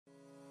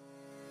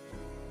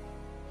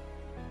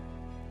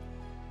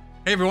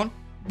Hey everyone,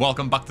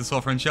 welcome back to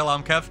Sofa and Chill.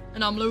 I'm Kev.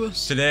 And I'm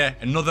Lewis. Today,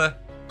 another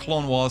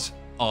Clone Wars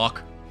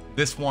arc.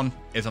 This one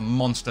is a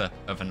monster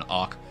of an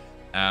arc.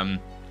 One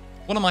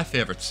of my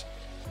favourites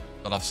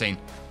that I've seen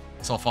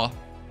so far.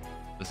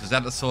 This is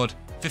episode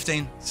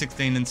 15,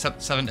 16 and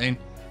 17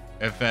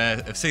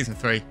 of Season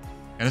 3.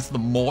 And it's the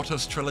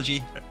Mortis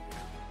Trilogy.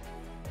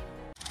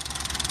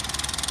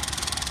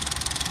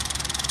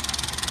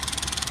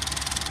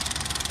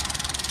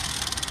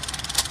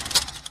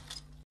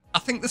 I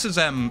think this is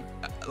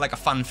like a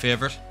fan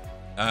favourite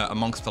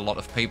amongst a lot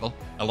of people.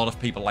 A lot of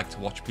people like to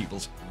watch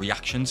people's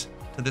reactions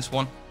to this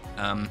one.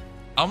 I'm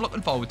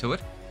looking forward to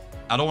it.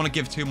 I don't want to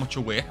give too much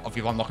away.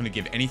 Obviously, I'm not going to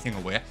give anything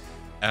away.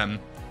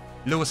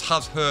 Lewis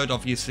has heard,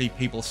 obviously,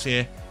 people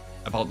say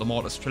about the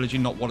Mortis Trilogy,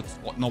 not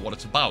what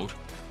it's about.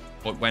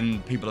 But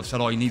when people have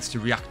said, oh, he needs to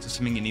react to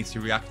something, he needs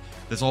to react,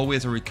 there's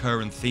always a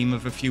recurring theme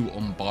of a few.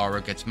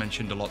 Umbara gets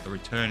mentioned a lot, The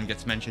Return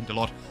gets mentioned a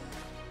lot.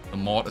 The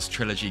Mortis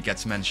Trilogy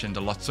gets mentioned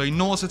a lot, so he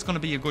knows it's going to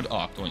be a good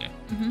arc, don't you?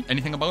 Mm-hmm.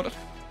 Anything about it?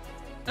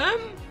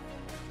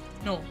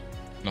 No.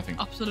 Nothing.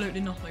 Absolutely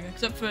nothing,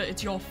 except for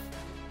it's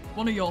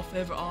one of your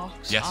favourite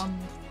arcs. Yes. And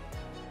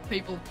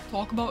people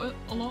talk about it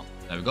a lot.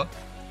 There we go.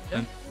 Yeah.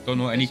 And don't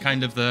know any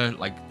kind of the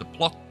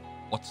plot,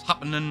 what's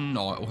happening,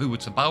 or who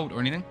it's about, or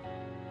anything?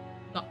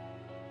 No.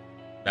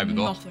 There we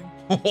go. Nothing.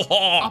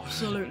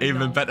 Absolutely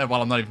Even not. better.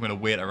 Well, I'm not even going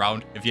to wait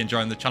around. If you're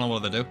enjoying the channel,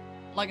 what do they do?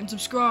 Like and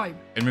subscribe.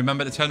 And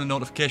remember to turn the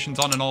notifications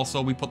on, and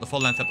also we put the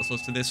full-length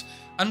episodes to this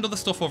and other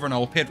stuff over on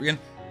our Patreon.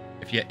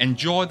 If you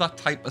enjoy that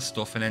type of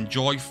stuff and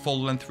enjoy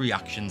full-length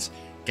reactions,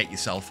 get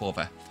yourself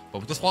over.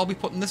 But just while we're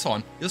putting this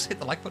on, just hit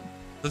the like button.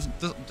 Just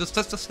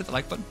hit the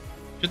like button.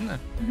 Shouldn't they?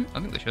 Mm-hmm. I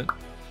think they should.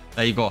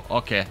 There you go.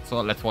 Okay,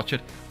 so let's watch it.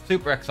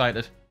 Super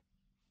excited.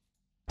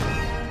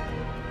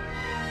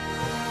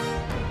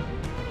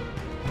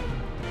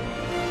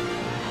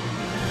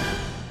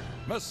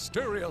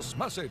 Mysterious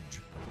message.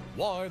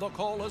 Why the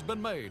call has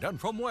been made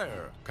and from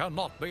where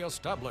cannot be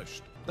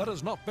established. That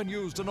has not been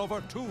used in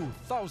over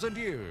 2,000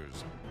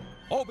 years.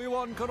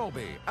 Obi-Wan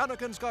Kenobi,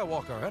 Anakin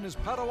Skywalker, and his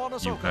Padawan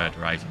Ahsoka You heard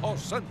right. are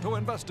sent to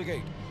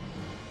investigate.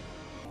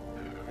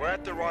 We're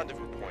at the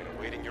rendezvous point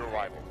awaiting your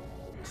arrival.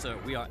 So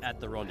we are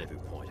at the rendezvous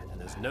point, and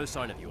there's no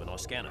sign of you in our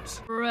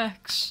scanners.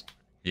 Rex.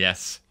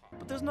 Yes.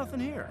 But there's nothing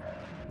here.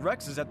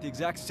 Rex is at the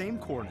exact same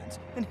coordinates,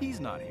 and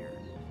he's not here.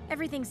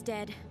 Everything's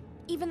dead.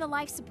 Even the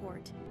life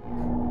support.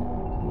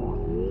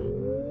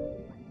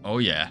 Oh,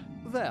 yeah.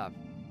 There.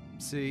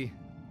 See,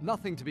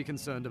 nothing to be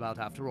concerned about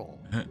after all.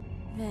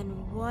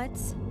 Then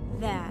what's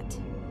that?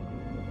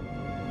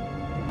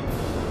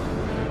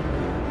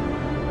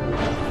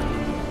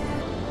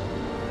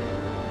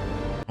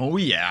 Oh,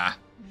 yeah.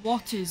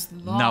 What is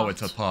that? Now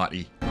it's a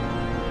party.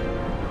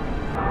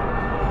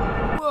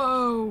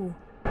 Whoa.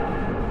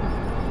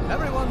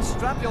 Everyone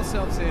strap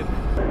yourselves in.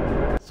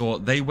 So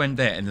they went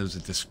there and there was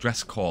a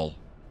distress call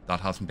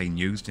that hasn't been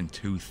used in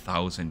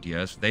 2,000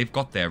 years. They've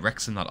got their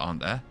Rex and that, aren't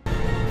there?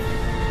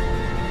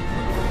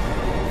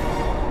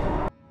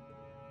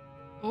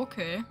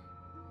 Okay.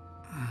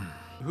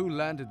 Who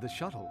landed the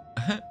shuttle?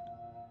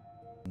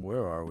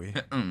 Where are we?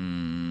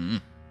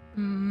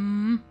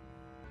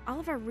 All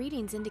of our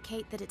readings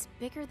indicate that it's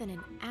bigger than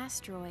an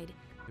asteroid.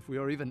 If we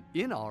are even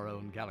in our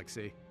own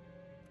galaxy.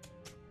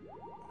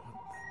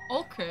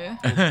 Okay.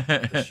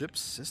 The ship's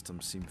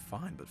systems seem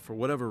fine, but for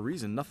whatever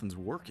reason, nothing's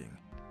working.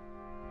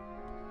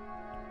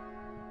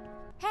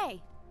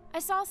 Hey, I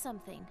saw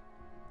something.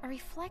 A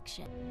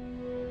reflection.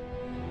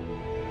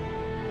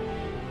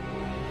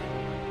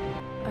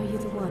 Are you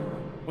the one?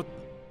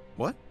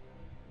 What?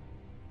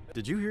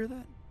 Did you hear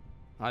that?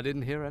 I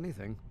didn't hear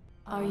anything.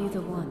 Are you the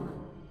one?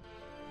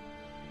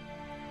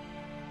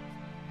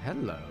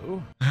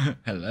 Hello.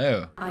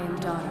 Hello. I am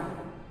daughter.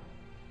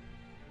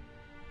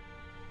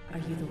 Are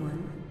you the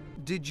one?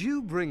 Did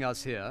you bring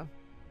us here?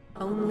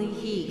 Only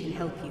he can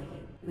help you.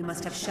 We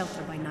must have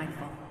shelter by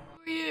nightfall.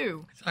 Who are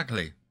you?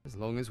 Exactly. As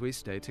long as we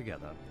stay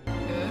together.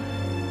 Okay.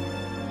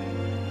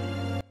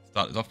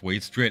 Started off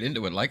weird, straight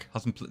into it, like.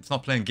 It's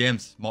not playing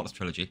games, Mortis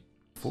Trilogy.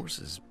 Force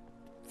is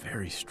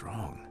very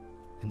strong.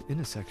 An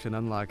intersection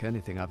unlike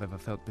anything I've ever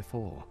felt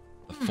before.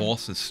 The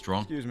Force is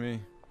strong. Excuse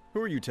me.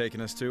 Who are you taking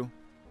us to?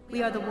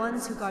 We are the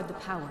ones who guard the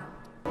power.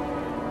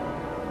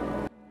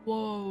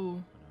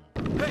 Whoa.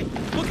 Hey,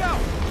 look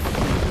out!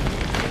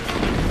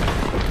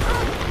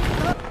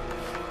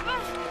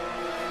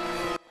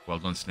 Well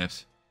done,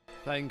 Sniffs.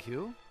 Thank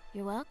you.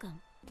 You're welcome.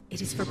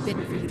 It is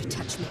forbidden for you to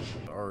touch me.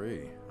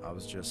 Sorry, I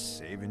was just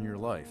saving your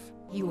life.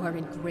 You are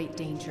in great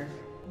danger.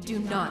 Do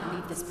not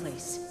leave this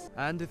place.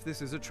 And if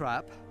this is a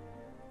trap?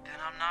 Then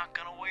I'm not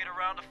gonna wait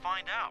around to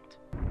find out.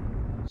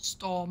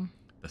 Storm.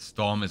 The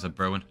storm is a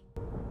brewing.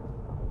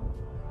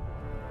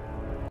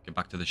 Get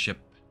back to the ship.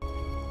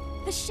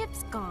 The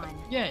ship's gone.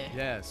 Yeah.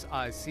 Yes,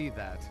 I see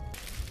that.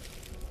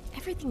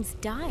 Everything's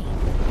dying.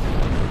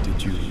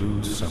 Did you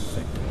lose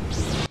something?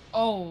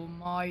 Oh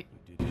my.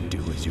 Do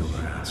as you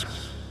were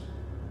asked.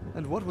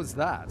 And what was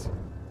that?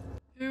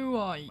 Who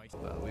are you?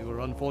 Well, we were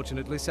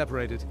unfortunately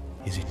separated.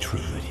 Is it true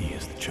that he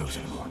is the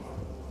chosen one?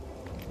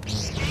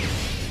 Was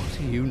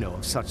do you know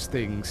of such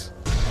things?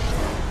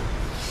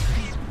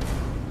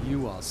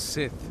 You are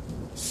Sith.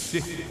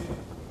 Sith?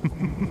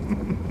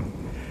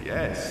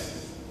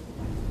 Yes.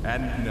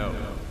 And no.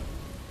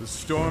 The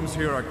storms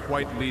here are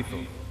quite lethal.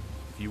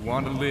 If you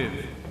want to live,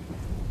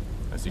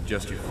 I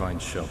suggest you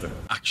find shelter.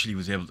 Actually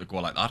was able to go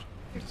like that.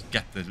 Just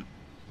get the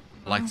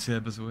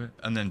lightsabers away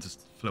and then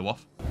just flew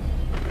off.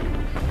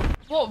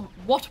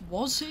 What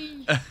was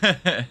he?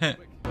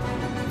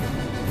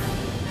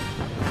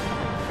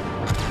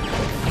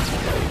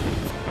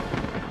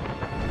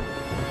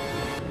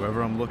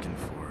 Whoever I'm looking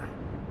for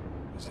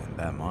is in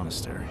that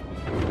monastery.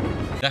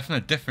 Definitely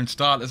a different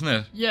style, isn't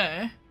it?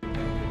 Yeah.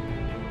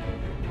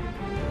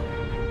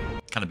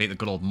 Kind of beat the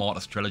good old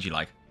Mortis Trilogy,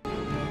 like.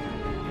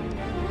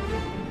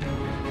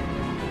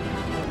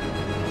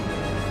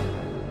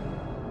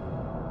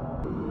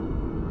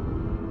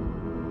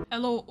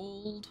 Hello,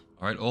 old.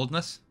 Alright,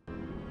 oldness.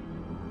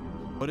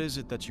 What is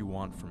it that you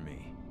want from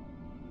me?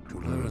 To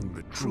learn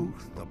the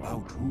truth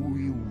about who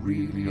you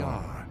really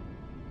are.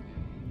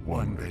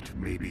 One that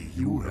maybe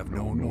you have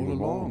known all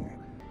along,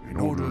 in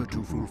order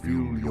to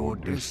fulfill your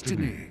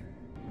destiny.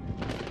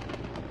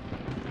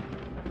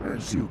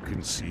 As you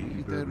can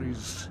see, there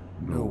is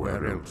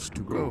nowhere else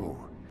to go.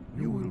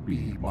 You will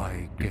be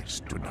my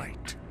guest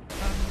tonight.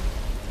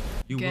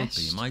 You will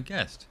be my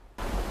guest.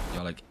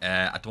 You're like,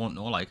 I don't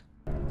know, like.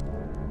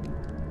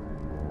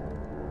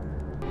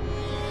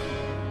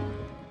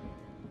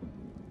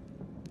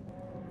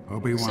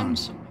 Obi-Wan,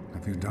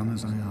 have you done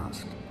as I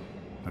asked?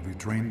 Have you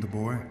trained the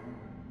boy?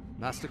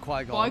 Master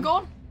Qui-Gon?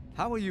 Qui-Gon?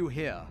 How are you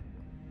here?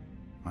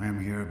 I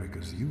am here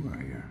because you are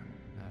here.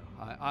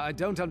 No, I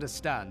don't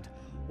understand.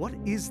 What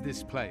is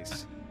this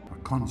place? A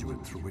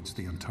conduit through which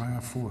the entire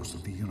force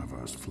of the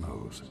universe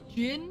flows.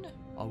 Jin?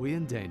 Are we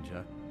in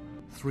danger?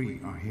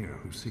 3 are here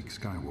who seek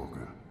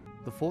Skywalker.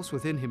 The force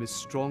within him is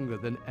stronger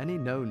than any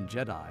known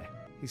Jedi.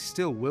 He's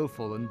still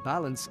willful and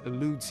balance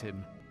eludes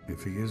him.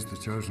 If he is the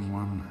chosen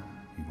one,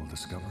 he will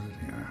discover it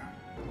here.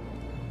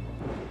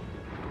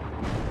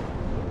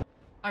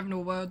 I have no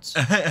words.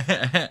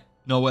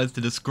 No words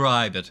to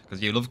describe it,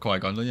 because you love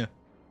Qui-Gon, don't you?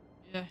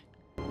 Yeah.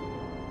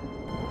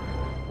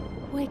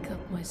 Wake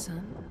up, my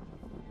son.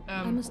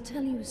 I must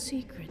tell you a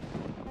secret.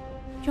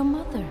 Your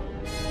mother.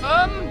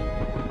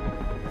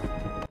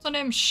 What's her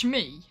name?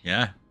 Shmi?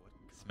 Yeah.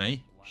 It's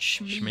me.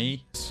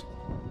 Shmi.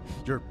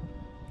 You're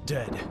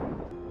dead.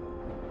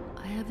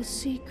 I have a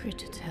secret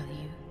to tell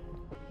you.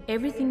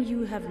 Everything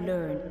you have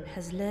learned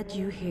has led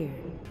you here.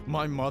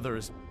 My mother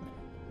is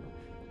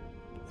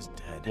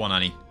dead. One,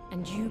 Annie.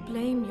 And you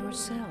blame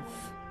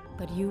yourself,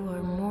 but you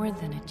are more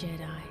than a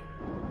Jedi.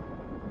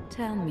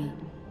 Tell me,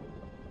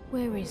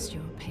 where is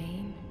your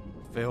pain?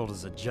 Failed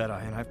as a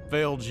Jedi, and I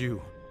failed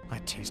you. I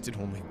tasted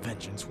only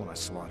vengeance when I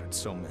slaughtered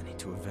so many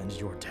to avenge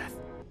your death.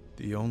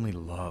 The only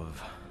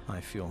love I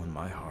feel in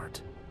my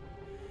heart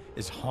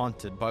is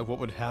haunted by what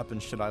would happen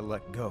should I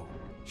let go.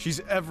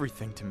 She's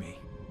everything to me.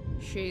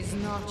 She's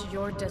not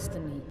your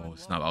destiny. Oh,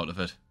 snap out of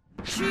it.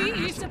 She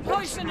is a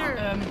poisoner!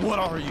 What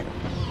are you?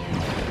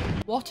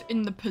 What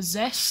in the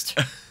possessed?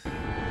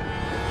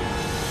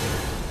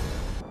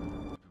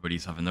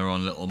 Everybody's having their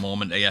own little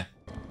moment here.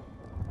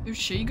 Who's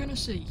she gonna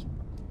see?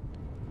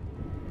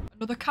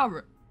 Another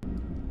carrot?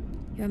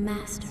 Your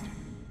master.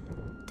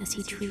 Does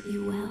he treat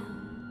you well?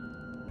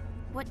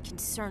 What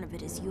concern of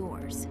it is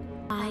yours?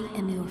 I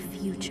am your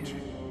future.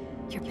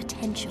 Your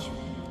potential.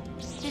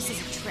 This is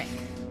a trick.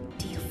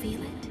 Do you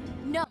feel it?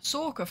 No.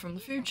 Ahsoka from the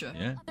future.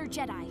 Yeah. Other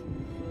Jedi.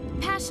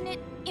 Passionate,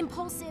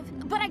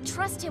 impulsive, but I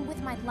trust him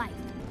with my life.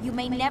 You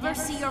may never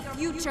see your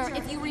future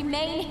if you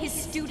remain his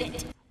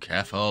student.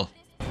 Careful.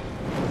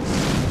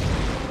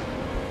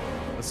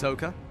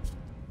 Ahsoka?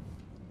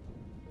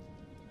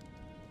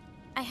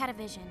 I had a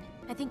vision.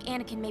 I think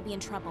Anakin may be in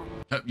trouble.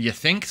 You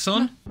think,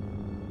 son?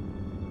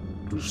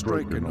 To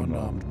strike an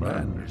unarmed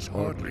man is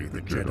hardly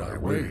the Jedi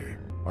way.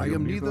 I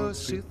am neither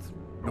Sith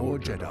nor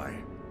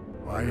Jedi.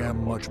 I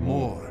am much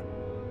more.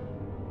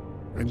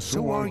 And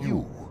so are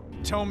you.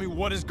 Tell me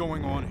what is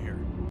going on here.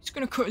 He's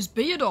gonna cut his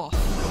beard off.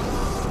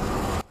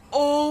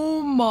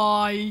 Oh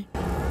my.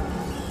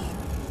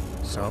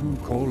 Some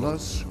call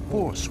us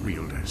Force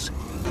wielders.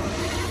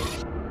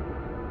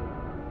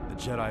 The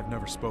Jedi have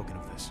never spoken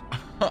of this.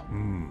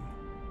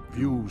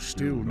 Few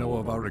still know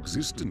of our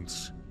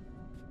existence.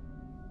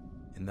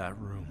 In that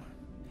room,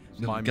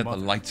 my get the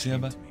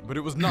lightsaber. But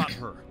it was not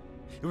her.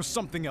 It was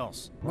something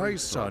else. My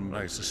son,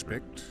 I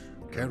suspect,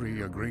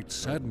 carry a great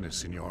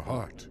sadness in your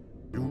heart.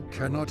 You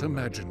cannot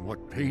imagine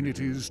what pain it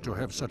is to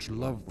have such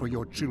love for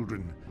your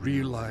children,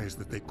 realize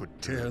that they could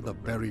tear the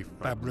very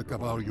fabric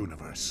of our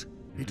universe.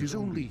 It is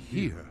only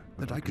here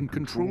that I can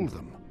control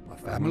them. A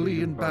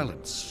family in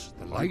balance,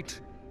 the light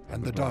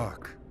and the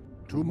dark.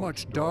 Too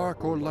much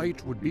dark or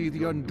light would be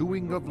the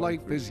undoing of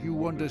life as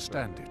you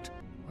understand it.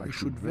 I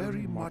should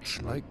very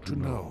much like to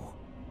know.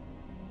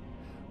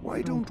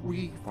 Why don't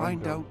we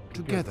find out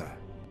together?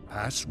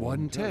 Pass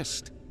one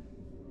test,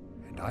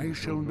 and I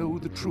shall know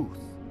the truth.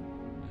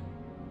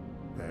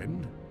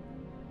 Then,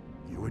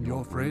 you and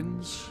your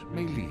friends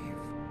may leave.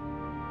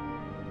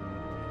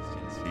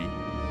 Let's see.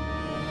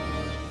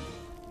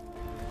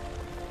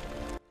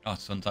 Oh,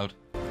 sun's out.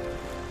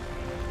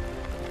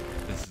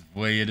 This is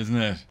weird, isn't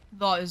it?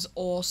 That is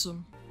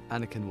awesome.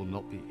 Anakin will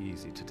not be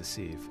easy to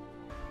deceive.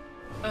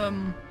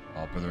 Oh,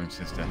 brother and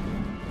sister.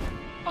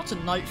 That's a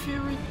Night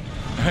Fury.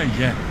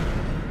 Yeah.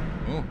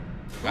 Oh,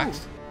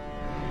 waxed.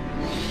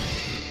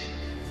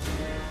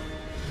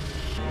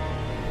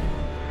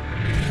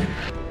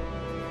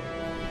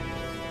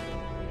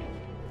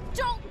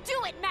 Don't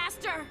do it,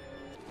 Master!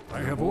 I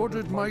have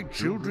ordered my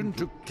children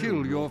to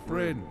kill your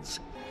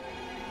friends.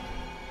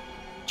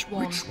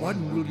 Which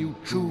one will you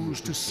choose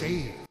to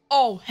save?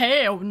 Oh,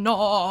 hell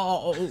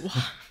no!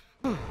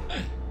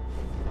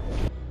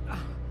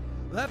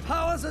 Their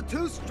powers are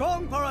too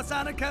strong for us,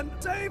 Anakin!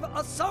 Save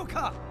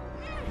Ahsoka!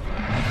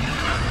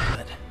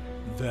 Let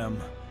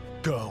them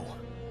go.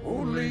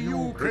 Only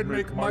you can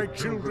make my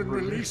children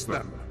release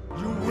them.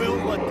 You will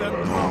let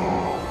them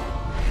go.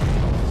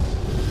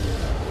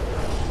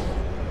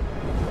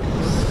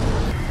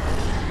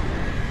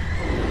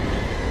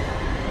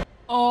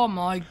 Oh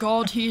my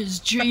god, he is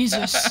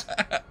Jesus.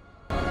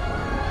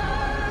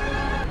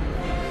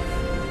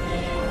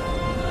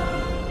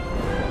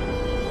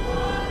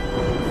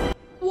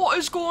 What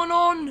is going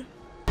on?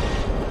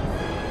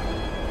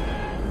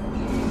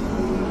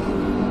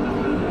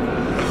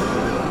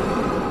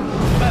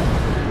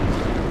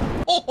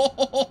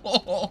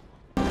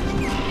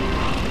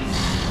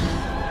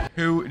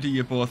 Who do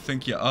you both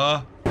think you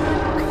are?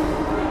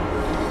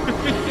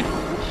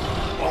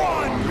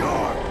 On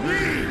your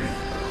knees!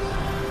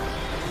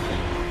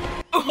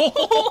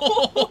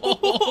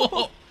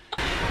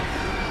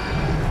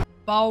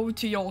 Bow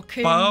to your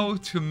king. Bow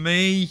to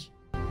me.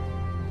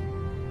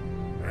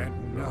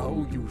 And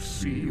now you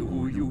see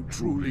who you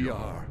truly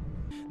are.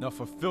 Now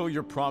fulfill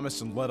your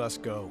promise and let us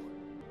go.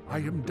 I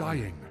am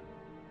dying,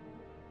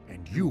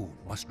 and you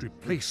must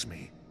replace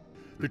me.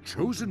 The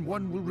Chosen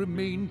One will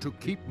remain to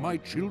keep my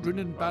children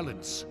in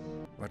balance.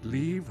 But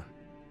leave,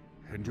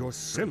 and your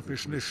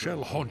selfishness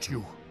shall haunt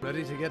you.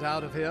 Ready to get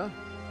out of here?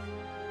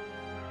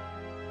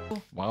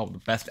 Wow, the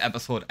best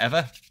episode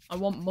ever. I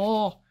want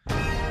more.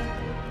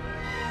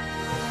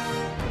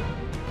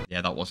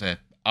 Yeah, that was a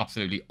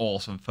absolutely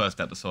awesome first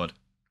episode.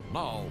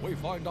 Now we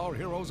find our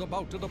heroes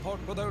about to depart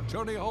for their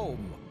journey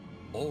home.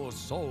 Or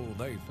so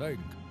they think.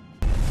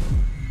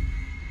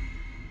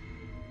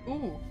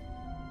 Ooh.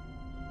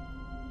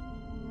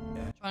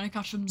 Trying to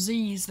catch some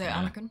Z's there,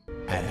 Anakin.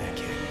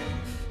 Anakin.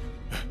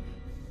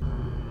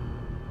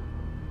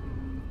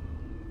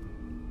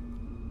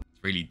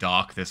 It's really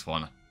dark, this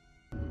one.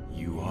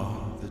 You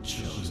are the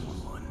Chosen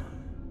One.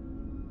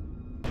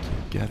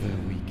 Together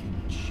we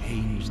can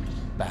change the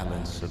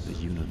balance of the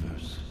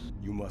universe.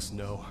 You must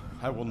know,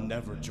 I will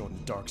never join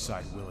the dark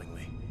side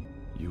willingly.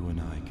 You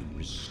and I can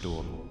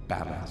restore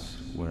balance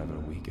wherever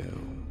we go.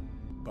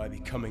 By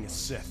becoming a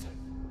Sith.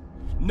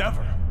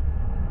 Never!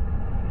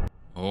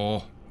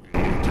 Oh.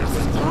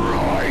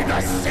 Destroy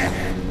the Sith!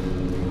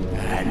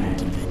 And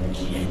the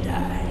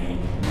Jedi.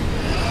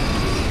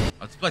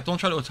 It's like, don't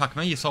try to attack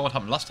me. You saw what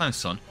happened last time,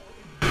 son.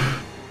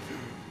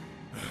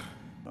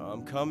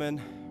 I'm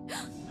coming.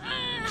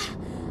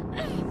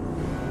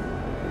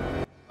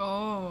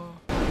 Oh.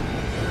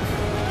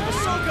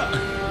 Ahsoka!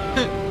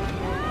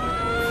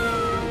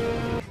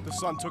 The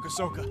sun took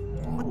Ahsoka.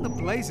 What the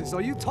blazes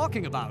are you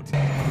talking about?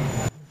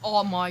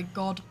 Oh my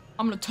god.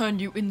 I'm gonna turn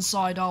you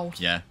inside out.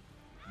 Yeah.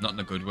 Not in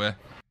a good way.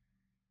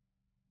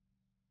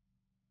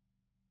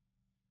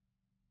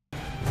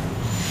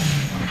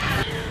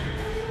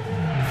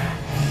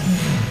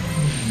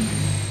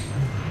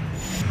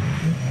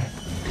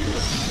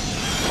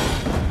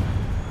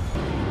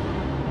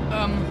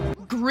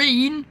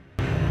 Green.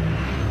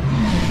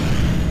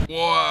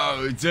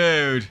 Whoa,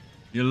 dude.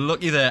 You're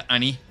lucky there,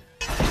 Annie.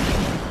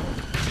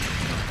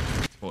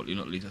 Totally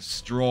not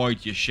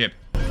destroyed your ship.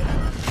 Do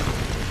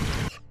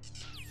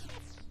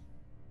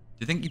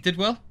you think you did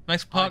well?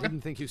 Nice Parker? I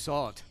didn't think you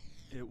saw it.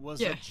 It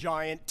was a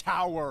giant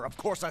tower. Of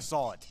course I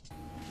saw it.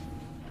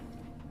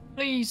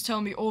 Please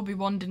tell me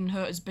Obi-Wan didn't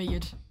hurt his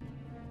beard.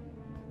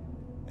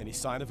 Any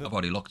sign of it? I've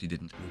already looked, he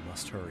didn't. We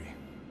must hurry.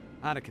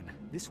 Anakin,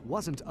 this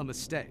wasn't a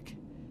mistake.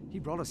 He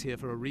brought us here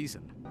for a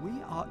reason.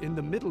 We are in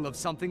the middle of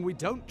something we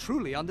don't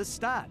truly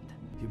understand.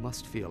 You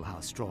must feel how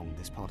strong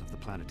this part of the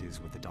planet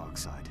is with the dark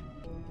side.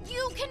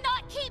 You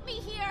cannot keep me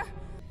here!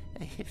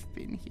 I've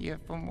been here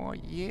for more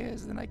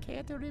years than I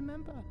care to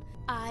remember.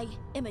 I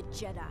am a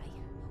Jedi.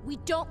 We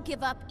don't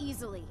give up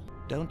easily.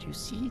 Don't you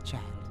see,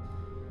 child?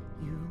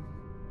 You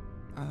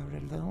are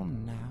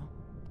alone now.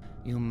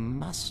 You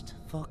must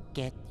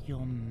forget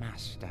your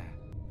master.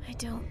 I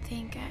don't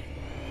think I...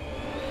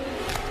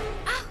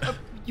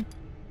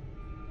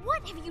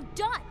 What have you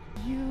done?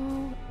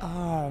 You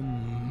are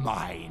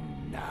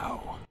mine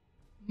now.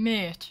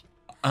 Mate.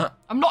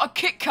 I'm not a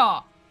Kit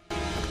Kat.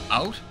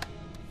 Out?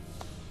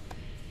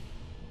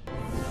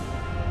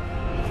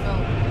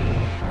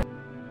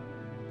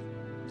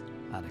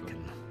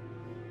 Anakin,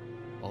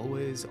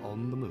 always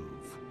on the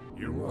move.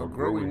 You are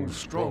growing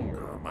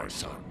stronger, my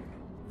son.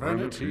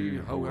 Vanity,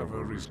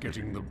 however, is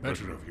getting the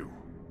better of you.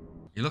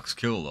 He looks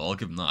cool, though. I'll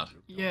give him that.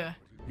 Yeah.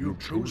 You've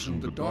chosen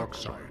the dark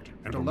side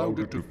and allowed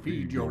it to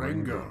feed your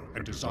anger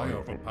and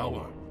desire for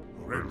power,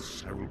 or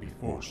else I will be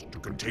forced to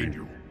contain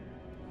you.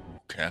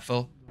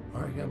 Careful.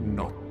 I am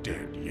not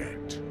dead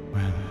yet.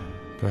 Well,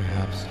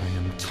 perhaps I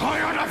am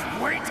Tired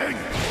of waiting!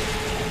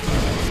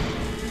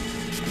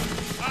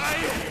 I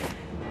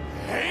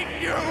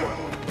hate you!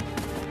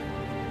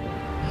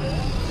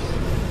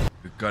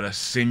 We've got a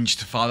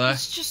singed father.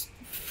 It's just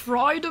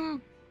fried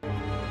him.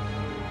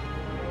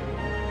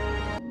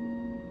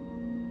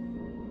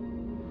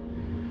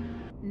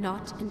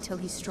 Not until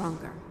he's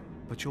stronger.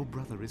 But your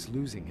brother is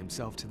losing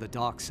himself to the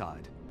dark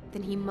side.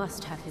 Then he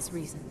must have his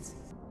reasons.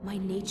 My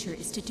nature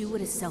is to do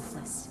what is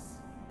selfless,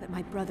 but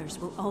my brother's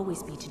will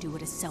always be to do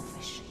what is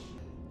selfish.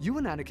 You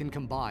and Anakin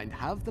combined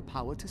have the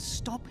power to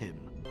stop him.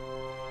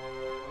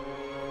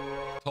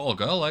 Tall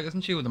girl, like,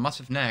 isn't she, with a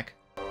massive neck?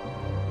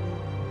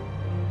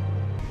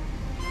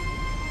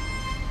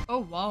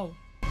 Oh, wow.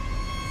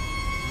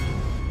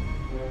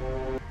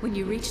 When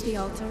you reach the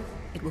altar,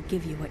 it will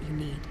give you what you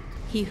need.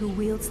 He who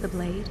wields the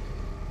blade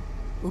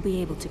will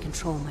be able to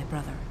control my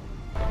brother.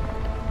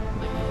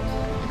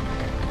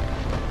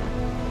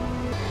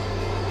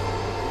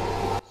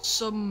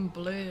 Some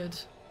blade.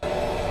 I'm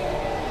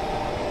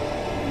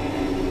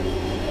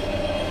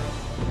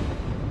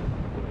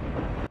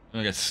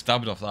gonna get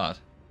stabbed off that.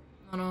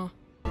 I know.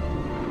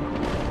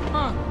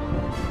 Huh.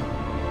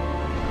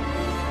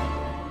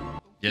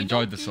 You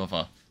enjoyed this so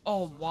far?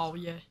 Oh, wow,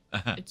 yeah.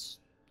 It's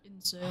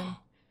insane.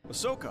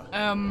 Ahsoka.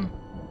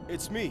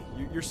 It's me.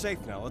 You're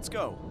safe now. Let's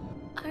go.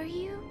 Are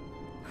you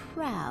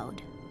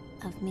proud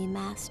of me,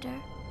 Master?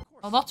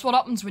 Oh, that's what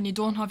happens when you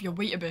don't have your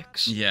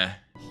Weetabix. Yeah.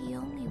 He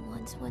only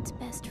wants what's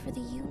best for the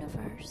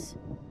universe.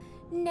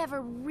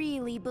 Never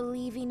really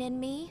believing in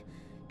me,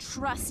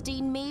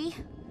 trusting me.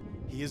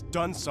 He has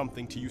done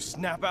something to you.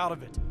 Snap out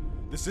of it.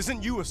 This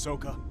isn't you,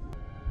 Ahsoka.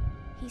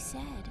 He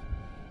said,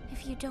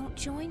 if you don't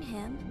join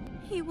him,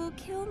 he will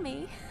kill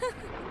me.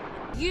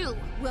 You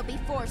will be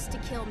forced to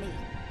kill me.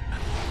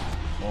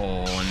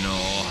 Oh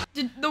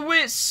no. The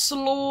way it's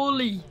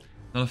slowly.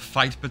 Not a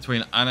fight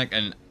between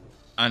Anakin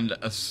and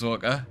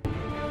Ahsoka.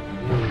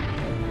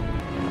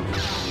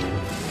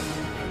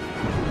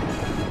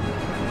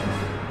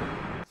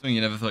 Something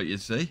you never thought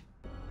you'd see.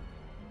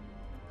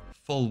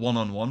 Full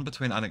one-on-one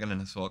between Anakin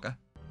and Ahsoka.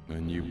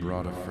 When you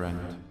brought a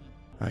friend,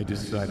 I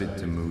decided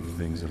to move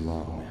things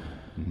along.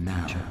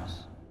 Now.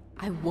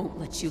 I won't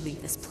let you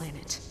leave this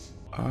planet.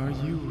 Are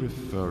you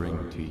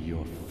referring to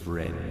your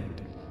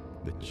friend,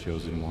 the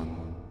Chosen One?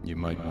 You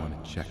might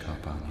want to check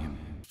up on him.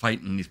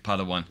 Fighting his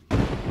Padawan. I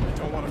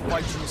don't want to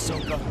fight you,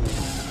 Ahsoka.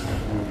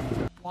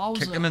 Wowza.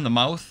 Kick him in the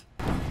mouth.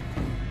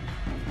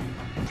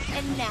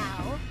 And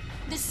now,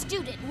 the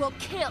student will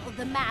kill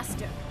the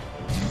master.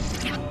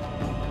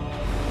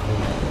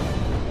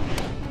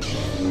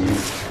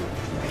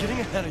 Getting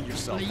ahead of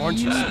yourself, aren't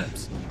you,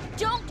 Snips?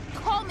 Don't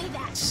call me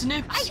that.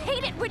 Snips. I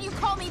hate it when you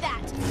call me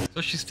that. So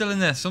she's still in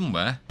there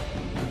somewhere.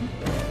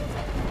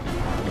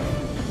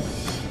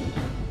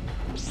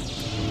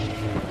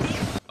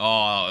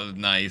 Oh,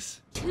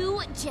 nice. 2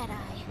 Jedi.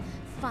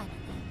 Finally,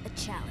 a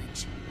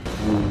challenge.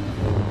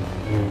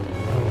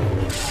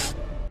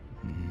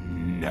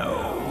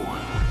 No.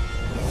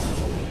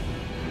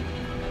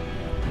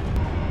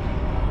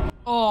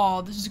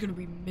 Oh, this is gonna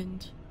be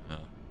mint.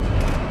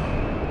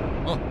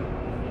 Oh,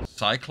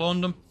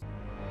 cycloned him.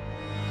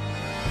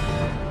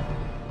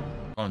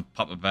 Go on,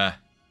 Papa Bear.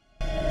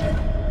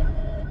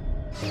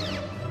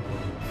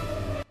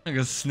 Look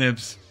at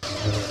Snibs.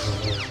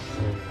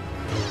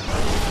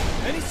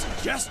 Any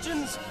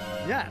suggestions?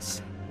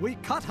 Yes, we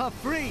cut her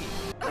free.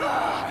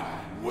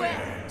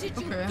 Where did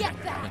you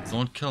get that?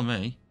 Don't kill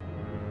me.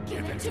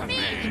 Give it to me.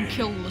 You can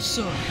kill the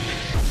son.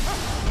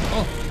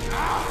 Oh.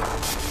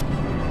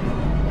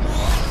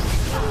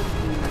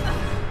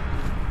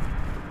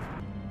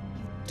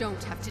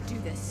 Don't have to do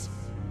this.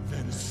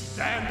 Then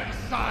stand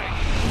aside.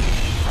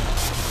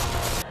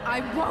 I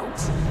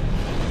won't.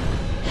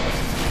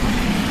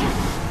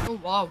 Oh,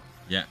 wow.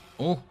 Yeah.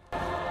 Oh.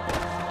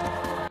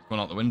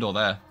 Going out the window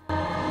there.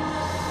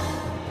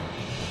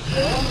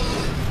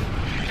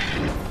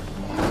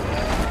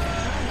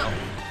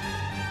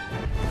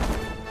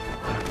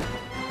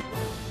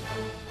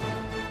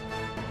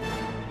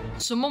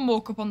 Someone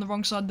woke up on the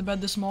wrong side of the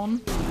bed this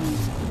morning.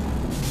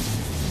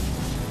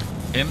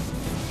 Him.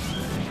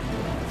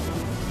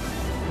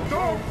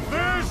 Stop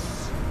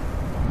this!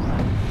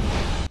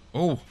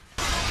 Oh.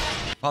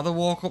 Father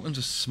woke up and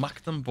just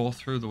smacked them both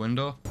through the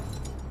window.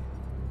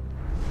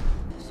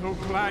 So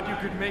glad you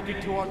could make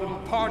it to our little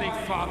party,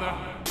 Father.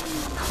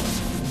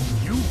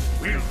 You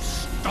will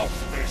stop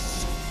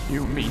this.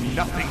 You mean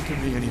nothing to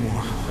me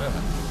anymore.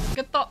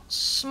 Get that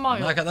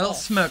smile. I got that little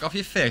smirk off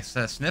your face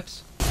there,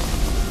 Snips.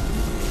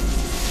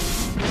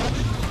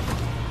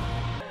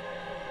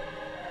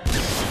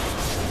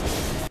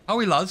 How are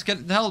we, lads?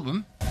 Get to help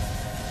him.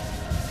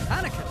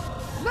 Anakin,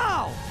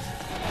 now!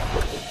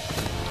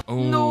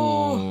 Oh.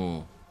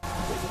 No.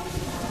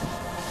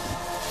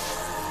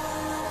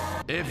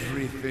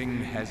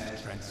 Everything has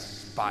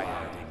transpired.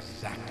 conspired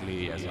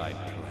exactly as I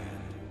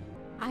planned.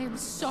 I am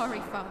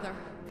sorry, Father.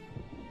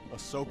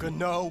 Ahsoka,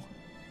 no!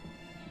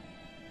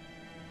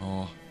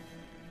 Oh.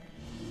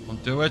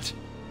 Don't do it.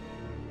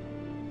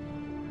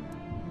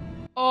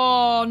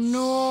 Oh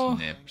no.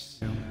 Snips.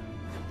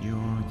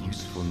 Your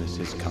usefulness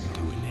has come to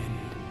an end.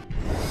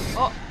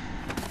 Oh.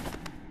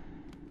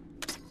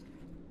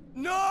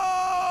 No!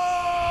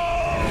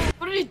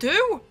 What did he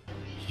do?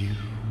 You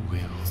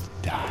will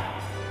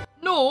die.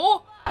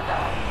 No.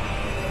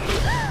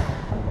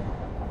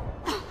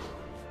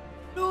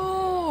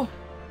 No.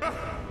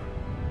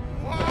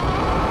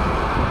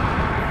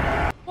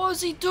 What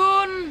has he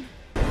done?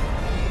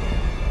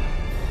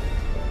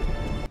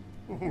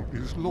 All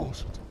is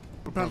lost.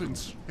 The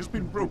balance has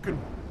been broken.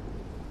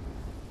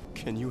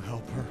 Can you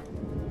help her?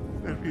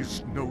 There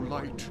is no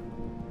light.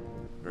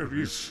 There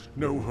is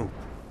no hope.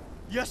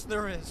 Yes,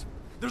 there is.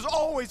 There's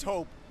always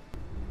hope.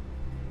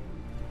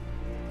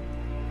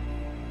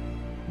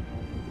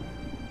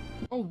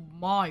 Oh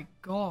my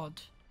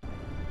god.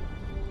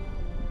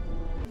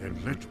 Then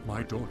let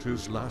my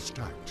daughter's last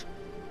act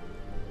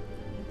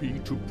be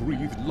to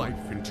breathe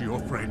life into your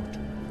friend.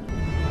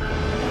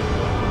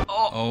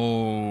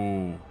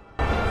 Oh.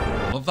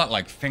 Love that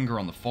like finger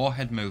on the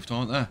forehead move,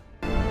 don't they?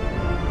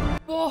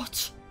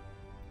 What?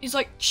 He's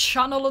like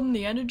channeling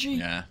the energy.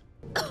 Yeah.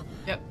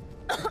 Yep.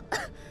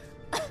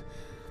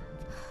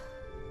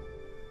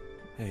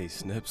 Hey,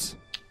 Snips.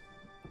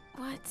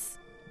 What's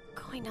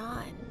going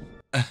on?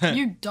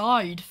 You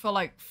died for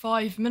like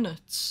 5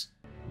 minutes.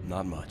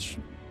 Not much.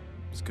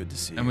 It's good to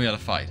see you. And we had a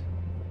fight.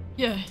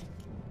 Yeah.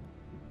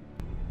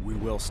 We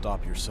will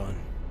stop your son.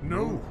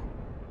 No!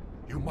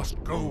 You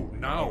must go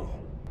now!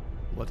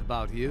 What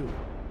about you?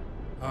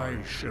 I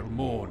shall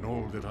mourn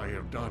all that I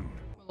have done.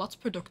 Well, that's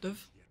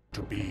productive.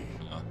 To be.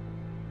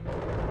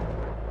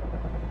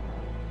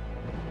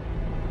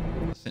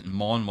 Sit and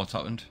mourn what's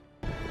happened.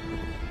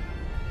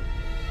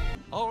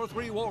 Our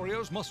three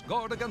warriors must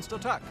guard against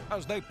attack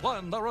as they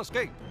plan their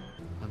escape.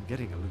 I'm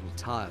getting a little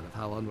tired of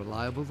how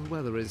unreliable the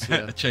weather is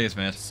here. Cheers,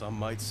 mate. Some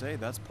might say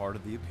that's part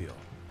of the appeal.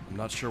 I'm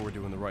not sure we're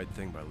doing the right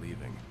thing by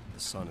leaving. The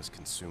sun is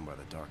consumed by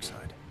the dark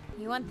side.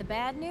 You want the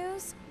bad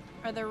news?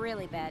 Or the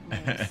really bad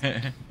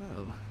news?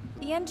 Well,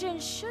 the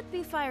engines should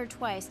be fired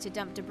twice to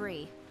dump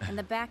debris, and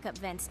the backup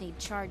vents need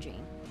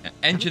charging.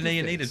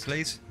 Engineer needed,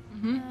 please.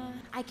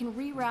 I can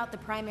reroute the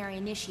primary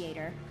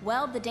initiator,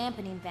 weld the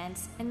dampening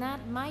vents, and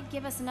that might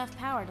give us enough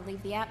power to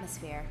leave the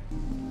atmosphere.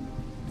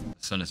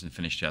 The sun isn't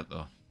finished yet,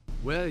 though.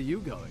 where are you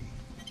going?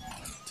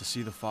 To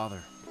see the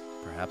Father.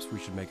 Perhaps we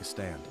should make a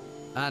stand.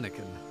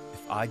 Anakin.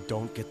 If I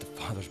don't get the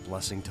Father's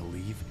blessing to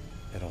leave,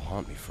 it'll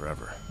haunt me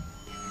forever.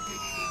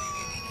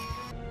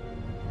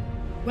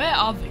 Where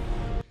are they?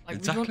 Like,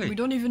 Exactly. we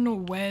don't even know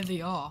where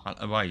they are.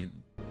 Why?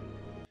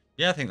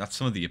 Yeah, I think that's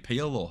some of the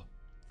appeal,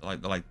 though.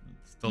 They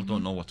still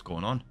don't know what's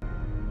going on.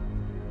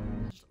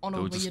 Just on a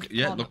They were weird just,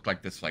 yeah, it planet. looked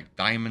like this, like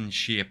diamond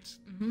shaped.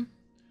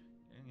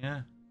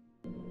 Yeah.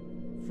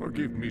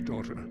 Forgive me,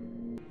 daughter.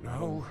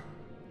 Now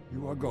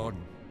you are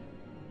gone.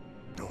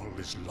 And all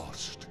is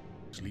lost.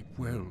 Sleep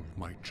well,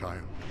 my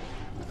child.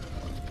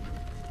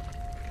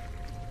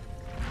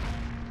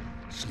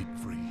 Sleep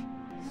free.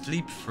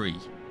 Sleep free.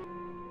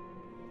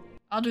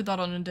 I do that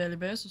on a daily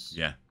basis.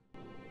 Yeah.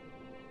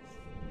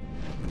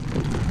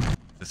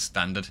 The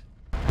standard.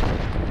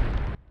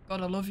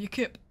 Gotta love your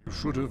Kip. You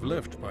should have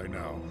left by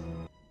now.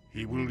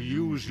 He will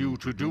use you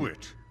to do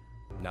it.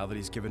 Now that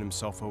he's given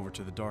himself over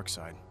to the dark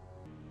side.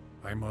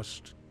 I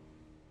must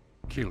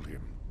kill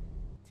him.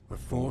 The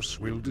Force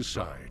will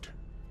decide.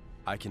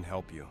 I can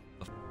help you.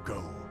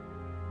 Go.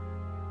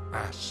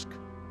 Ask,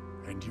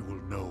 and you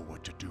will know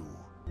what to do.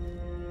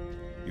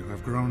 You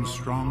have grown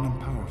strong and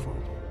powerful,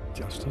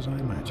 just as I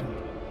imagined.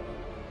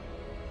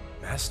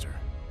 Master.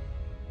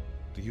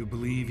 Do you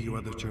believe you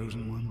are the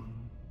chosen one?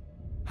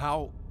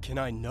 How can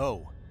I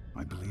know?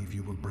 I believe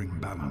you will bring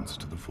balance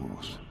to the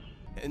Force.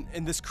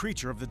 And this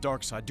creature of the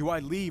dark side, do I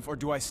leave or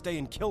do I stay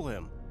and kill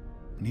him?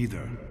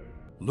 Neither.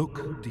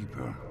 Look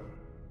deeper.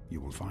 You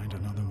will find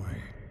another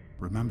way.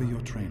 Remember your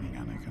training,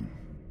 Anakin.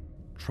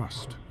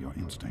 Trust your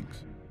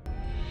instincts.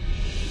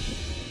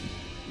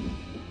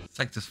 It's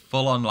like this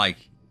full-on,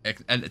 like,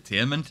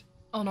 entertainment.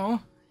 Oh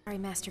no. Sorry,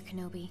 Master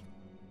Kenobi.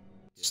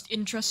 Just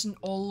interesting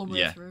all the way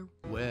Yeah. through.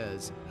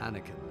 Where's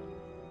Anakin?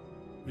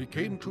 He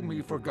came to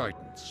me for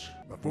guidance.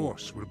 The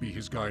Force will be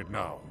his guide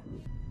now.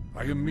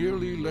 I am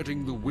merely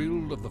letting the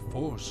will of the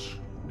Force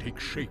take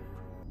shape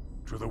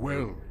to the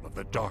will of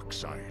the dark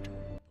side.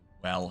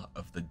 Well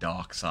of the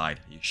dark side.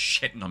 Are you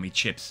shitting on me,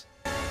 Chips?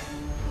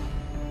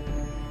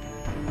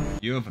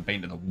 You ever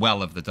been to the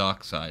well of the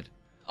dark side?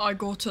 I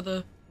go to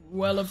the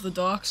well of the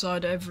dark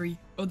side every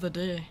other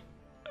day.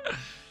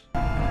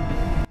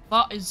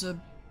 That is a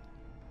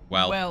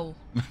well. Well,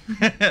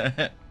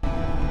 we're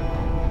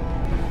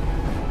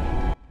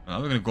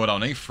gonna go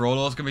down here.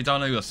 Frodo's gonna be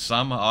down here with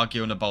Sam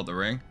arguing about the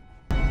ring.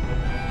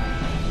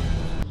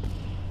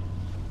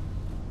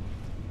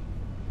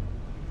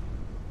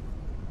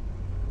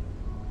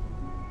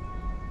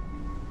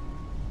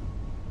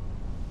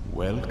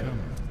 Welcome.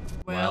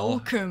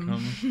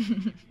 Welcome.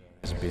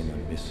 There's been a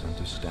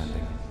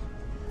misunderstanding.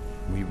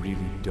 We really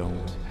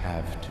don't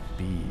have to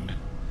be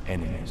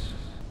enemies.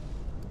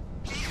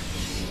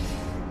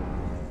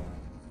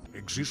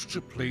 Exists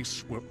a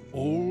place where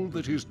all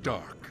that is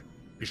dark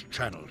is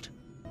channeled.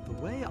 The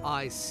way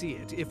I see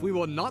it, if we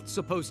were not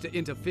supposed to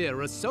interfere,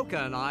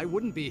 Ahsoka and I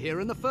wouldn't be here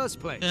in the first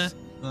place.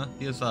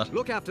 Here's that.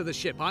 Look after the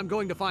ship. I'm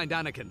going to find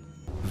Anakin.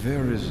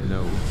 There is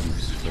no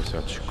use for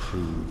such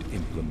crude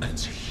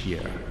implements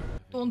here.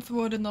 Don't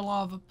throw it in the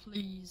lava,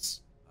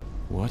 please.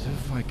 What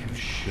if I could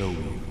show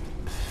you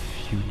the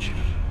future?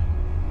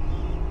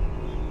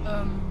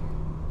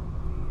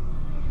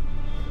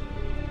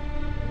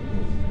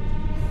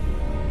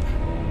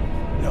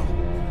 No.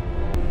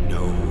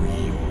 Know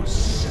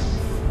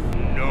yourself.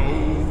 Know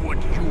what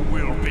you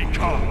will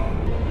become.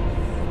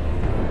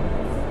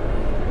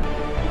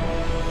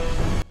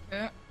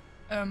 Yeah.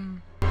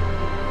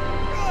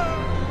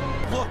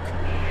 Look.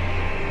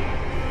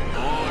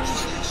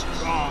 Force is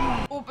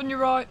strong. Open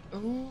your eye.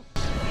 Ooh.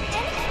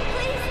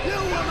 You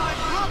were my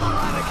brother,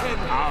 Anakin!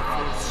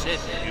 Powerful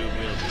Sith you will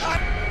be.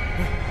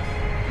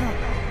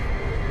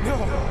 No!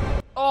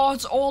 Oh,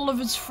 it's all of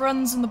his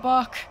friends in the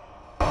back.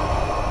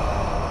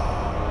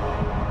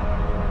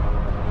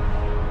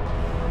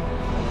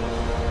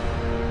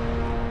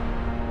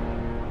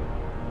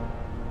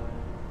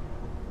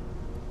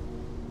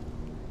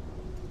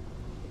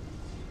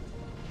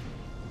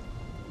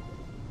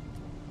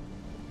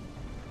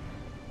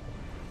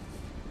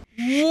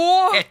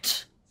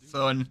 What?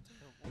 Son.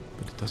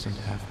 But it doesn't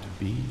have to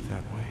be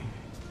that way.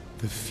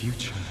 The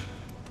future,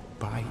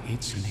 by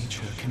its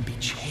nature, can be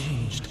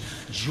changed.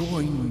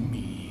 Join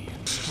me.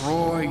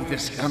 Destroy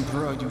this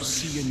Emperor you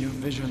see in your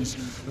visions.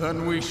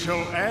 Then we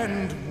shall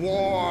end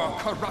war,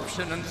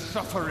 corruption, and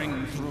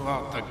suffering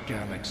throughout the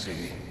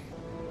galaxy.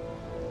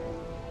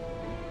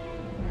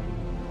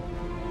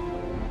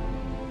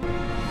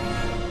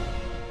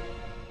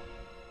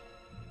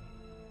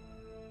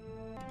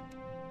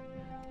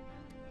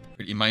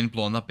 Pretty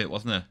mind-blowing, that bit,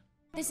 wasn't it?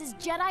 This is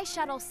Jedi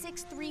Shuttle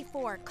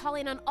 634,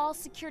 calling on all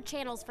secure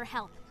channels for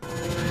help.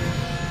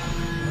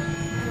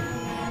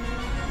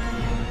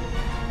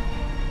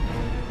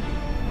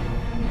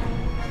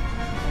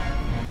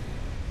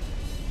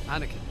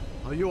 Anakin,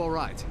 are you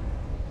alright?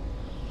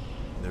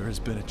 There has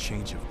been a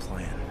change of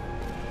plan.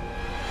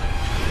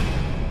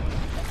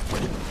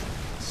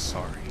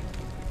 Sorry.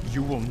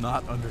 You will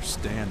not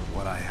understand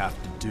what I have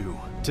to do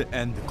to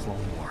end the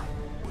Clone War.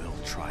 Will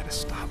try to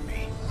stop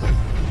me.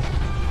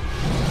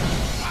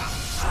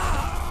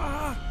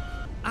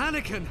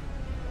 Anakin!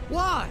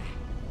 Why?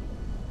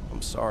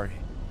 I'm sorry.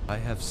 I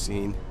have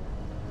seen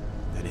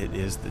that it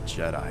is the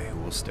Jedi who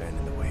will stand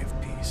in the way of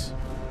peace.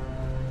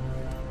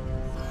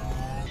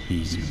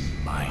 He's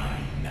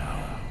mine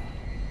now.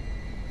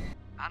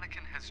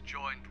 Anakin has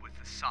joined with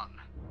the Sun.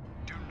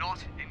 Do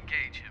not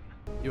engage him.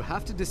 You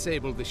have to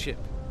disable the ship.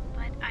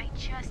 But I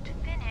just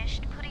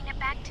finished putting it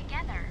back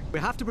together. We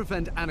have to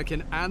prevent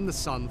Anakin and the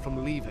Sun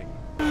from leaving.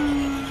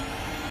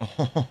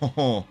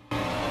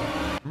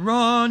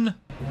 Run!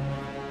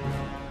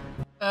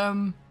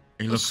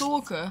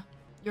 Ahsoka,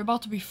 you're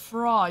about to be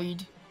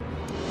fried.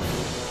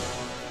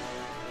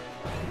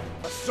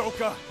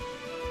 Ahsoka!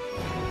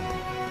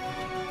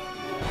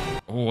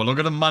 Oh, look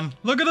at him, man.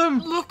 Look at him!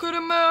 Look at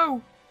him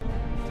now!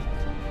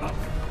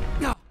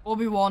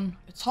 Obi-Wan,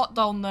 it's hot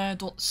down there.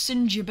 Don't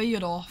singe your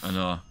beard off. I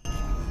know.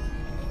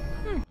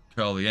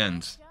 Curl the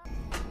ends.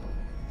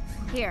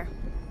 Here.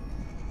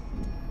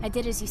 I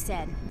did as you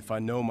said. If I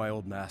know my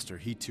old master,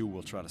 he too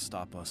will try to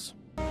stop us.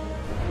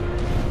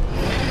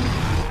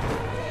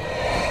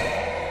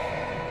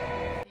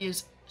 He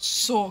is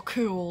so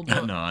cool,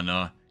 but... I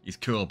know. He's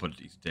cool, but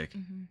he's a dick.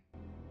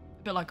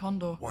 A bit like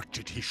Hondo. What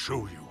did he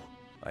show you?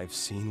 I've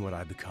seen what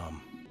I become.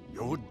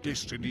 Your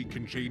destiny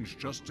can change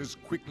just as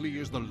quickly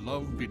as the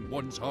love in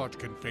one's heart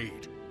can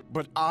fade.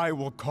 But I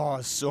will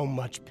cause so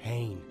much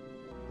pain.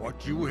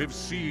 What you have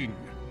seen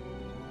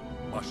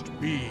must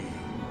be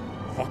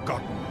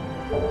forgotten.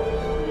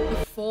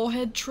 The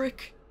forehead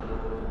trick.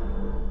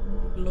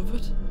 Love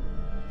it.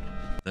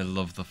 They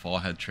love the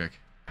forehead trick.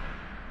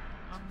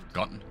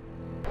 Forgotten.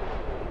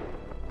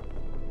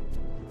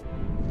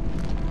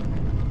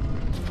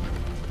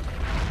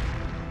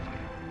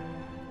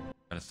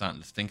 It's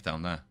starting to stink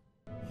down there.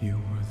 You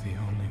were the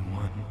only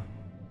one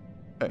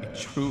I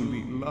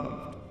truly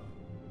loved.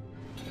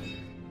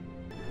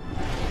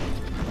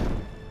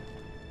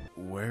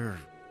 Where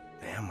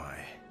am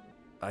I?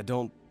 I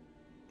don't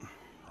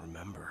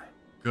remember.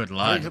 Good I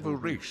lad. have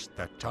erased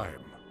that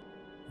time.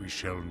 We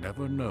shall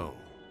never know.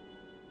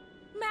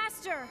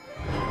 Master!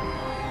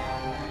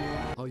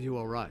 Are you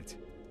alright?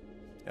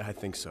 I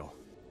think so.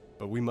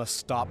 But we must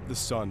stop the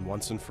Sun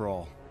once and for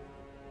all.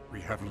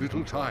 We have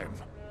little time.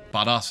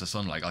 Badass the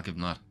sun, like, I'll give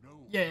him that.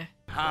 Yeah.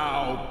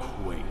 How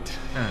quaint.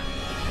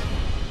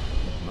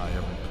 My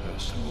own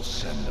personal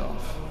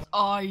send-off.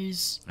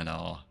 Eyes. I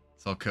know.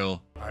 So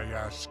cool. I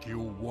ask you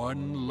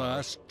one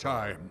last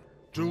time.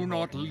 Do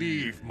not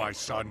leave, my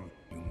son.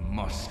 You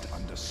must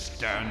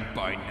understand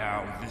by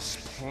now, this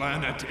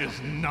planet is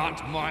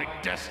not my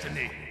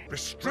destiny.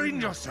 Restrain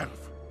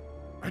yourself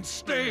and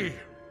stay.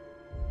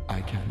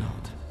 I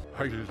cannot.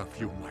 I love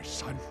you, my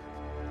son.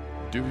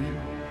 Do you?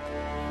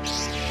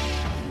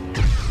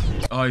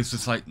 Oh, he's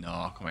just like,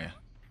 no, come here.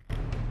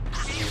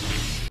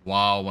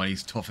 Wow, well,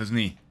 he's tough, isn't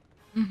he?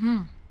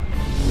 Mm-hmm.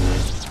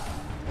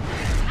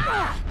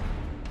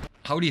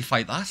 How do you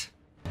fight that?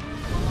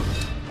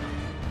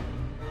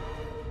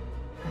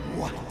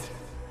 What?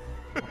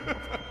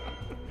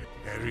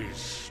 There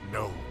is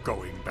no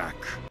going back.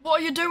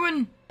 What are you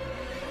doing?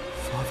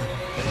 Father.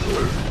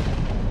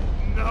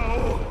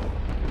 No!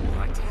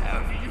 What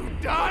have you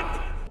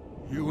done?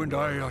 You and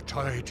I are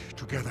tied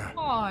together.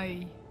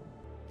 Why?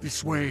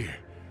 This way,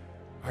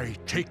 I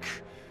take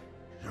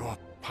your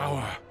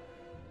power.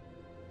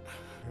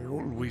 I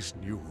always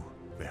knew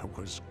there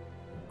was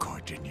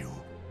good in you.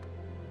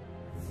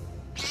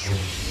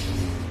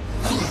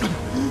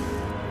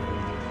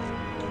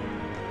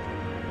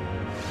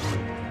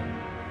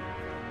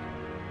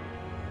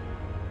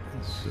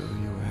 And so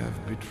you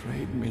have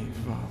betrayed me,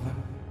 Father.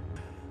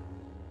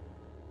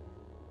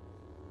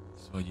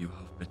 So you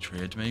have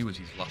betrayed me, was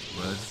his last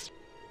words.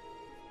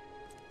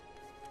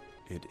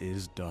 It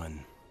is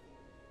done.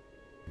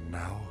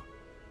 Now,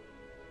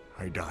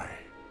 I die.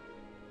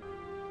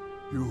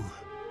 You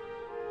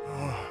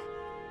are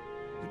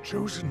the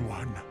chosen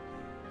one.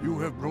 You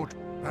have brought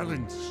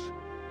balance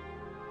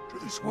to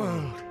this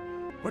world.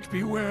 But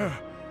beware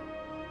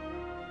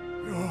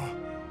your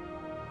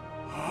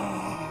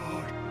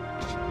heart.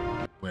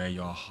 Where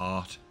your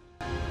heart.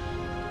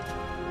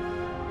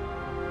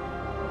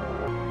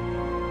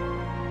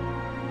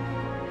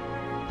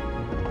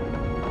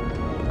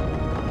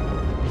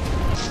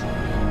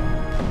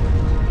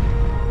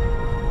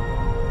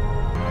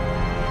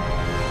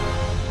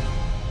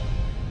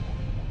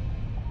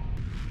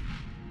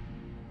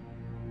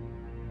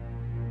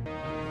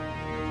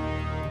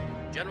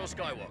 General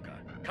Skywalker,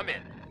 come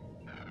in.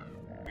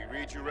 We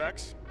read you,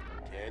 Rex?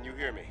 Can you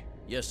hear me?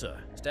 Yes, sir.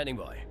 Standing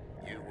by.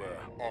 You were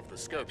off the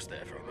scopes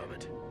there for a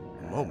moment.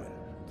 A moment?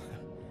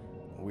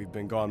 We've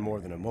been gone more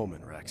than a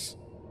moment, Rex.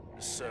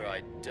 Sir,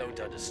 I don't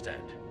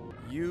understand.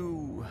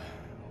 You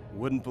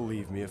wouldn't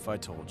believe me if I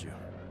told you.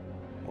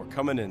 We're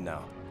coming in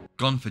now.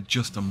 Gone for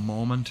just a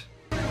moment.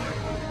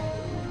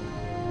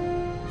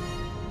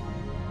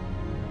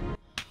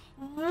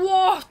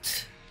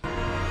 What?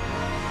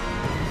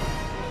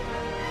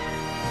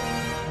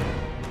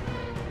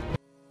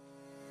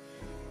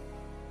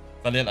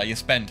 Is that it? Are you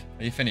spent?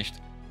 Are you finished?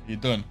 Are you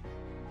done?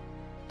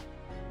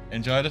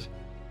 Enjoyed it?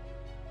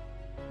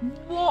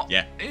 What?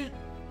 Yeah.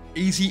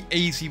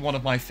 Easy one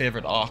of my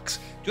favourite arcs.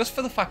 Just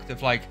for the fact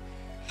of like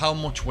how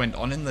much went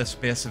on in the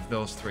space of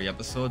those 3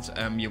 episodes.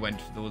 There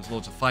was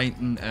loads of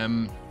fighting.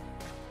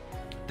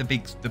 The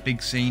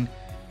big scene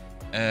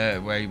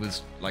where he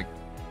was like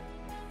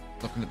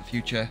looking at the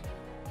future.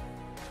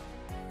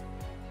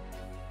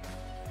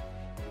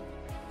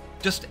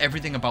 Just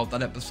everything about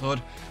that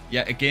episode.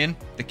 Yeah, again,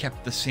 they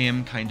kept the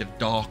same kind of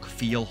dark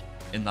feel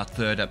in that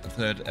third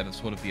episode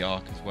of the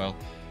arc as well.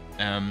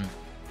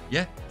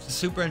 Yeah, it's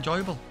super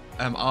enjoyable.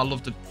 I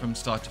loved it from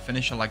start to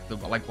finish. I like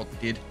what they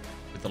did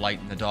with the light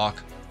and the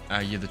dark.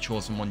 You're the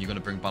chosen one. You're going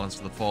to bring balance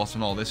to the Force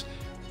and all this.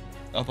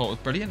 I thought it was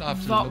brilliant. I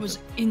absolutely That was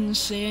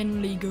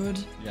insanely good.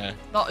 Yeah.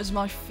 That is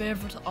my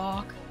favourite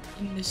arc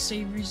in this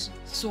series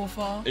so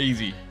far.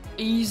 Easy.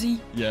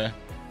 Yeah.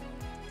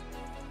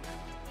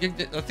 I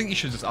think you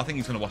should. I think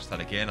he's going to watch that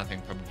again. I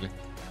think probably.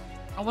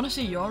 I want to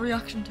see your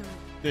reaction to it.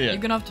 Yeah. You're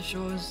going to have to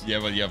show us. Yeah,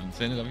 well, you haven't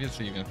seen it, have you?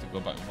 So you're going to have to go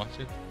back and watch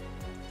it.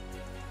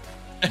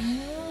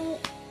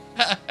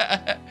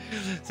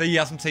 So he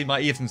hasn't seen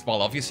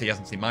obviously he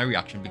hasn't seen my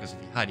reaction, because if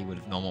he had, he would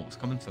have known what was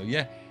coming. So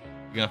yeah,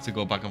 you're gonna have to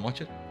go back and watch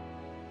it.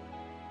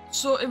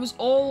 So it was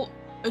all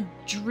a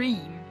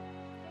dream?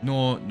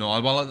 No,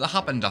 well, it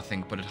happened, I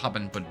think, but it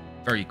happened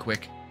very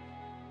quick.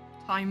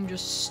 Time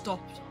just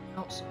stopped on the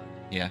outside.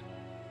 Yeah.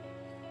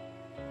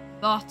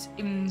 That's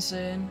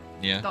insane.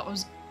 Yeah. That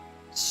was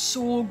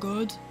so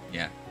good.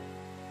 Yeah.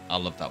 I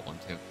love that one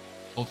too.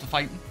 Lots of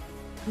fighting.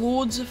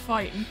 Loads of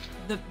fighting.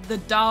 The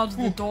dad,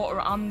 the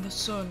daughter, and the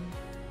son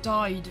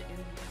died in.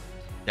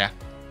 Yeah.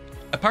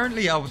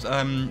 Apparently, I was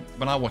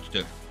when I watched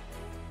it,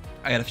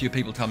 I had a few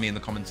people tell me in the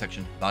comment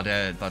section that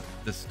that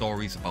the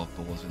stories about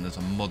those, and there's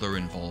a mother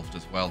involved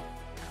as well.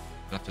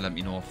 You'll have to let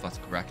me know if that's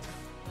correct.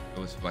 It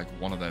was like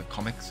one of the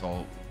comics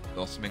or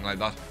something like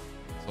that.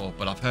 So,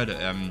 but I've heard it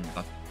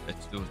that it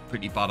was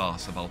pretty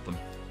badass about them.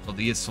 So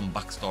there is some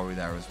backstory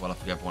there as well.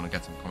 If you ever want to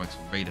get some comics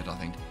and read it, I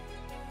think.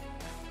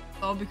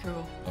 That would be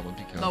cool. That would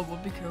be cool. That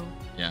would be cool.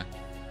 Yeah.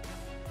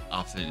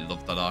 Absolutely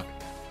love that arc.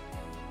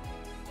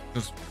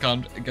 Just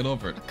can't get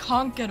over it. I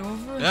can't get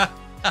over it. Yeah.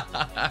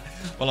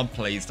 Well, I'm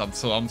pleased. I'm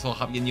so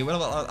happy you knew it.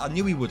 I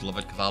knew he would love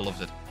it because I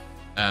loved it.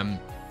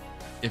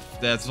 If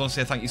there's, I want to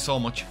say thank you so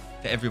much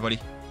to everybody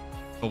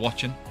for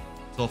watching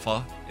so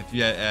far. If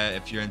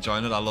you're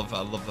enjoying it, I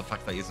love the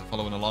fact that you're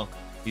following along.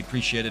 We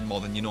appreciate it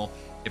more than you know.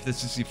 If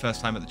this is your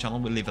first time at the channel,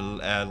 we'll leave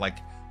a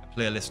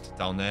playlist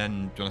down there,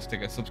 and do you want to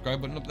stick a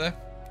subscribe button up there?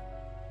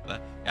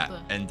 Yeah,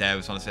 and I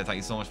just want to say thank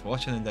you so much for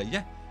watching, and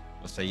yeah,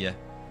 we'll see you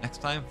next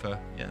time for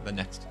the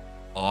next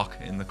arc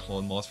in the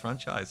Clone Wars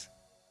franchise.